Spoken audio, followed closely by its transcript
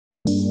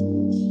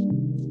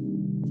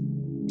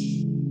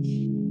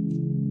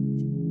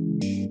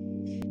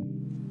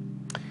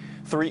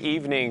3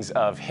 evenings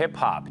of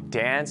hip-hop,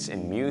 dance,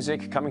 and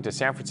music coming to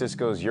San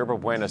Francisco's Yerba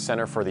Buena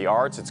Center for the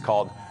Arts. It's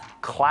called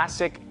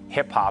ClasSick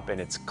Hip Hop, and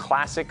it's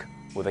classic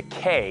with a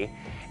K.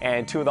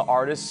 And two of the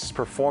artists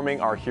performing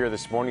are here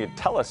this morning to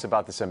tell us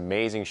about this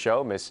amazing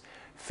show, Miss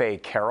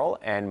Faye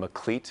and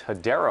Meklit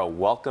Hadero.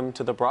 Welcome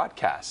to the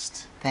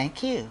broadcast.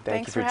 Thank you.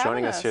 Thank you for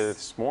joining us here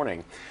this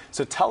morning.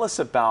 So tell us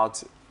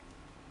about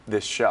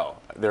this show.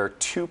 There are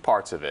two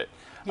parts of it.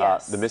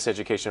 Yes. The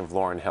Miseducation of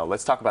Lauryn Hill.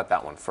 Let's talk about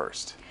that one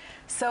first.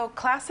 So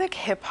ClasSick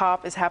Hip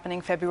Hop is happening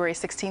February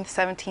 16th,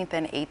 17th,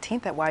 and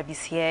 18th at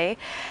YBCA.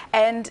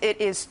 And it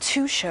is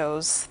two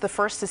shows. The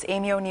first is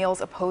Amy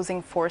O'Neill's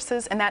Opposing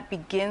Forces, and that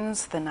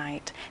begins the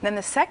night. And then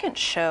the second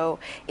show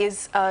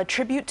is a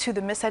tribute to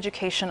the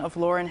Miseducation of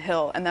Lauryn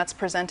Hill, and that's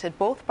presented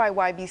both by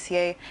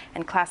YBCA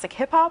and ClasSick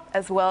Hip Hop,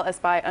 as well as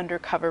by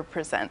Undercover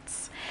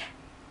Presents.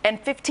 And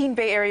 15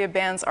 Bay Area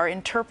bands are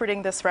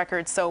interpreting this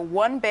record, so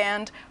one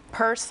band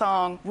per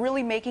song,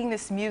 really making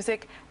this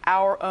music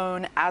our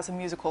own as a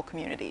musical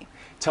community.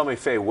 Tell me,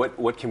 Faye,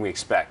 what can we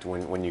expect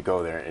when you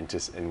go there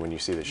and when you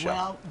see the show?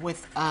 Well,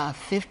 with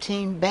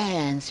 15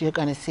 bands, you're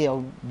going to see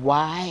a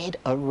wide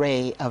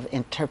array of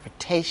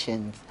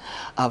interpretations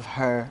of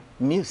her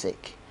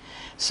music.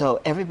 So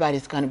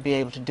everybody's going to be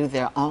able to do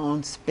their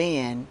own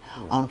spin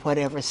on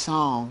whatever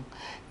song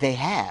they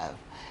have.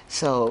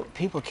 So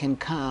people can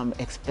come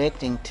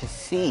expecting to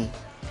see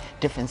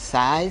different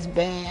size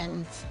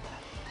bands,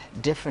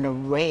 different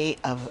array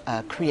of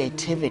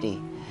creativity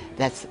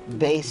that's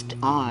based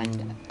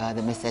on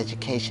the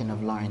Miseducation of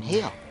Lauryn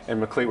Hill.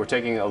 And Meklit, we're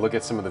taking a look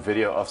at some of the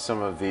video of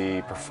some of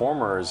the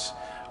performers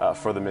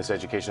for the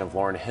Miseducation of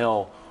Lauryn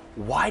Hill.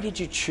 Why did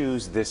you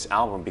choose this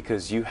album?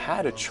 Because you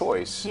had a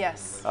choice.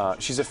 Yes.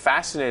 She's a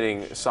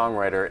fascinating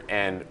songwriter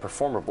and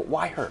performer, but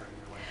why her?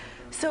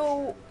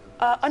 So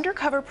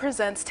Undercover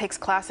Presents takes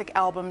classic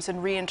albums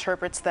and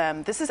reinterprets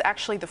them. This is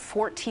actually the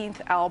 14th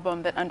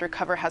album that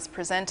Undercover has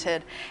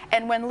presented.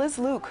 And when Liz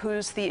Luke,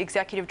 who's the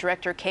executive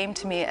director, came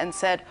to me and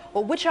said,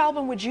 well, which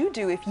album would you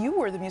do if you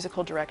were the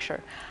musical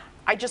director?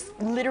 I just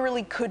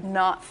literally could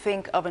not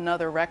think of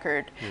another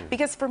record.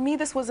 Because for me,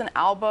 this was an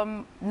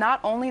album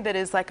not only that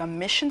is like a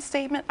mission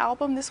statement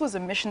album, this was a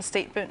mission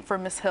statement for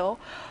Miss Hill,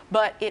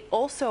 but it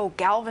also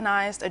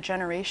galvanized a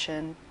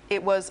generation.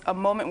 It was a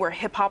moment where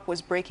hip-hop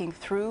was breaking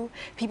through.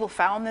 People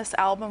found this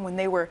album when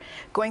they were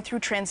going through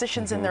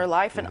transitions in their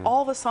life, and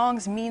all the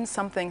songs mean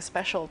something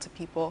special to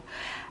people.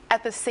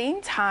 At the same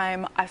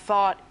time, I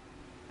thought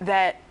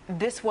that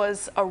this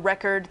was a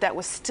record that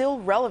was still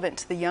relevant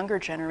to the younger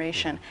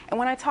generation. And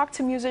when I talk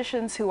to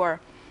musicians who are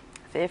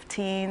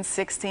 15,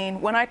 16,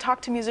 when I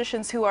talk to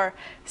musicians who are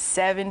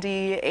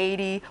 70,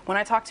 80, when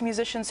I talk to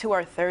musicians who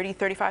are 30,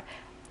 35,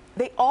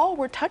 they all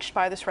were touched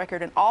by this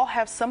record and all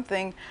have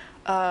something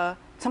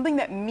something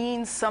that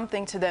means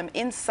something to them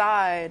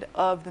inside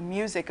of the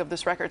music of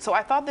this record. So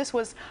I thought this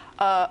was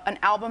an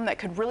album that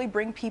could really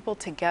bring people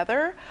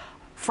together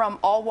from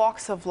all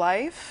walks of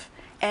life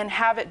and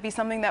have it be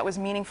something that was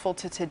meaningful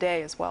to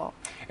today as well.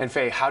 And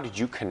Faye, how did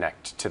you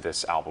connect to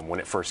this album when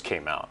it first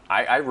came out?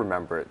 I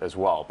remember it as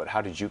well, but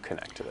how did you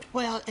connect to it?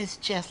 Well, it's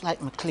just like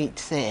Meklit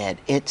said,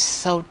 it's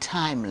so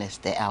timeless,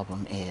 the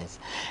album is.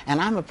 And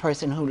I'm a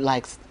person who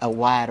likes a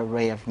wide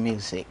array of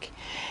music.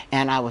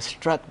 And I was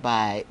struck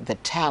by the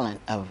talent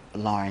of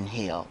Lauryn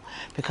Hill,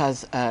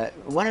 because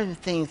one of the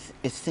things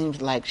it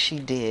seems like she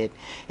did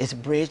is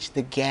bridge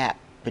the gap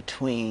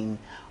between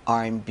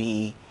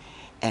R&B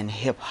and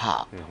hip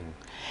hop.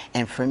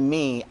 And for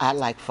me, I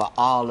like for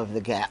all of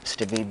the gaps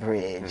to be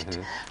bridged.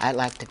 I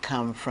like to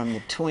come from the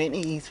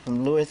 20s,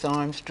 from Louis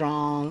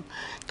Armstrong,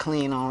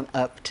 clean on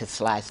up to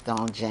Sly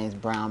Stone, James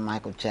Brown,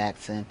 Michael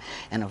Jackson,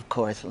 and of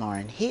course,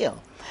 Lauryn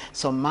Hill.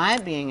 So my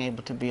being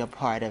able to be a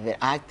part of it,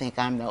 I think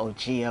I'm the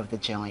OG of the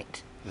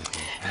joint.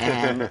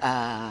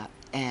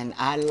 And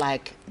I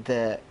like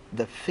the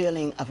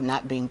feeling of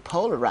not being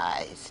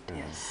polarized.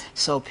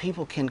 So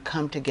people can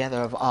come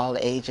together of all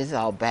ages,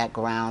 all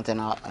backgrounds, and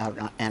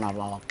of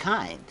all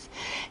kinds.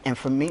 And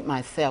for me,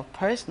 myself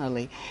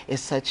personally,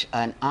 it's such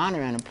an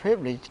honor and a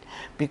privilege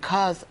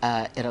because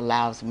it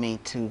allows me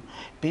to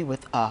be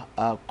with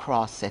a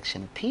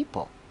cross-section of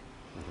people,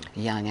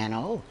 young and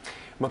old.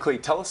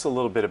 Meklit, tell us a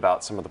little bit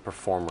about some of the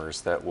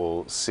performers that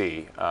we'll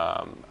see.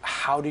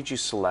 How did you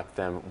select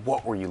them?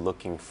 What were you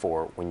looking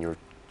for when you were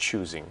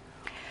choosing?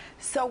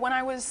 So when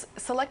I was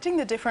selecting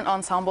the different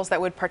ensembles that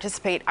would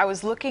participate, I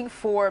was looking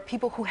for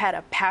people who had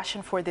a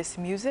passion for this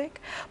music,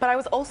 but I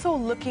was also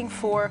looking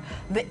for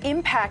the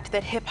impact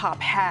that hip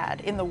hop had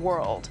in the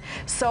world.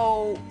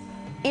 So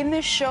in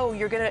this show,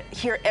 you're gonna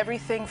hear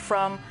everything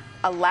from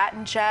a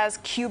Latin jazz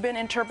Cuban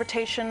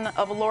interpretation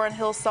of a Lauryn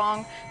Hill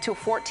song to a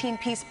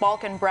 14-piece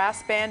Balkan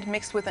brass band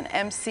mixed with an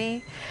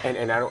MC.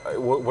 And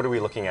what are we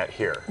looking at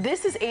here?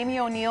 This is Amy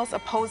O'Neill's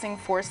Opposing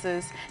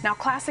Forces. Now,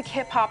 classic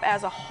hip hop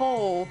as a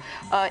whole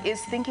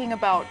is thinking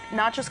about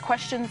not just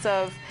questions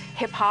of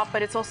hip hop,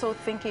 but it's also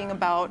thinking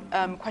about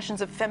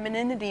questions of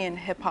femininity in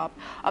hip hop,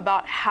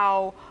 about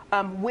how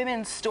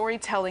women's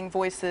storytelling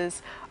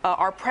voices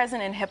are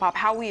present in hip hop,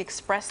 how we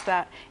express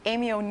that.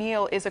 Amy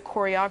O'Neill is a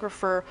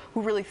choreographer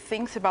who really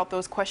thinks about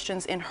those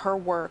questions in her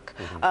work.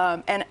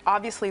 And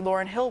obviously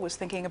Lauryn Hill was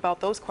thinking about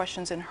those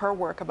questions in her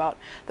work, about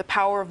the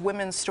power of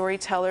women's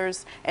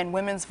storytellers and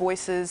women's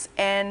voices,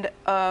 and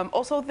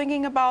also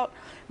thinking about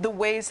the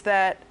ways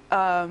that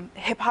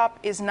hip hop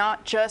is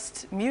not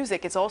just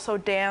music, it's also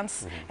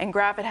dance and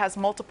graph. It has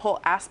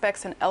multiple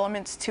aspects and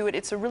elements to it.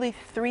 It's a really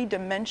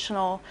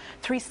three-dimensional,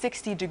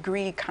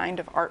 360-degree kind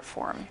of art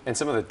form. And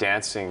some of the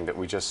dancing that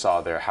we just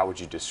saw there, how would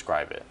you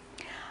describe it?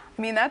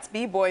 I mean, that's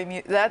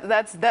b-boy.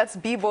 That's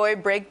b-boy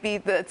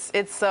breakbeat.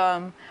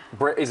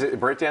 Is it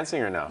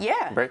breakdancing or no?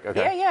 Yeah.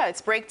 Okay. Yeah.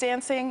 It's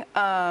breakdancing.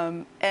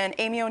 And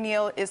Amy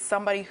O'Neill is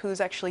somebody who's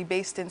actually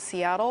based in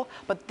Seattle.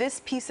 But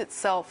this piece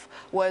itself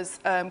was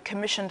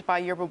commissioned by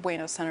Yerba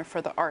Buena Center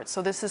for the Arts.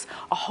 So this is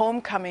a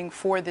homecoming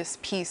for this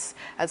piece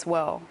as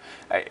well.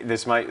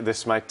 This might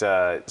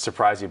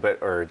surprise you,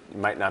 or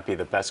might not be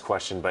the best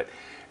question, but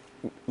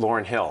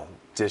Lauryn Hill.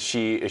 Is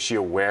she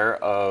aware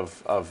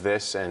of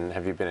this, and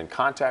have you been in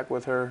contact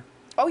with her?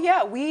 Oh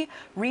yeah, we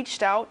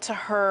reached out to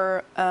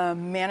her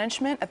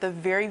management at the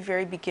very,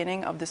 very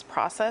beginning of this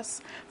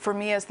process. For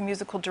me as the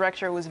musical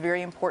director, it was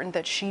very important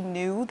that she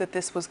knew that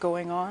this was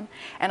going on,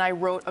 and I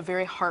wrote a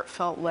very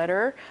heartfelt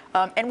letter,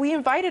 and we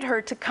invited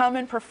her to come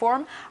and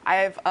perform.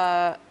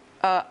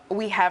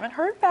 We haven't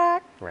heard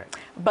back, right,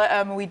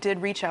 but we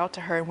did reach out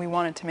to her, and we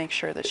wanted to make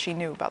sure that she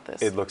knew about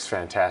this. It looks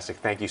fantastic.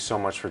 Thank you so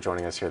much for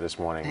joining us here this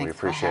morning. Thanks we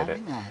appreciate for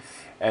it. having us.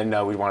 And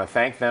we want to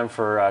thank them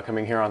for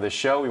coming here on this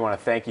show. We want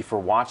to thank you for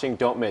watching.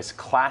 Don't miss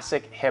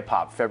ClasSick Hip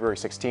Hop, February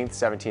 16th,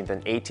 17th,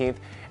 and 18th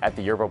at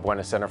the Yerba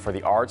Buena Center for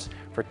the Arts.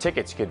 For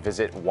tickets, you could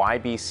visit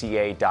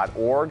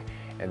ybca.org.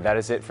 And that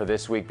is it for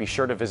this week. Be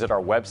sure to visit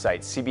our website,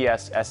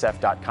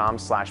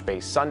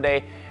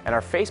 cbssf.com/BaseSunday, and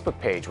our Facebook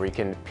page where you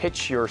can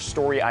pitch your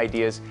story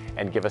ideas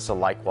and give us a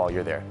like while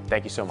you're there.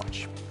 Thank you so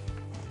much.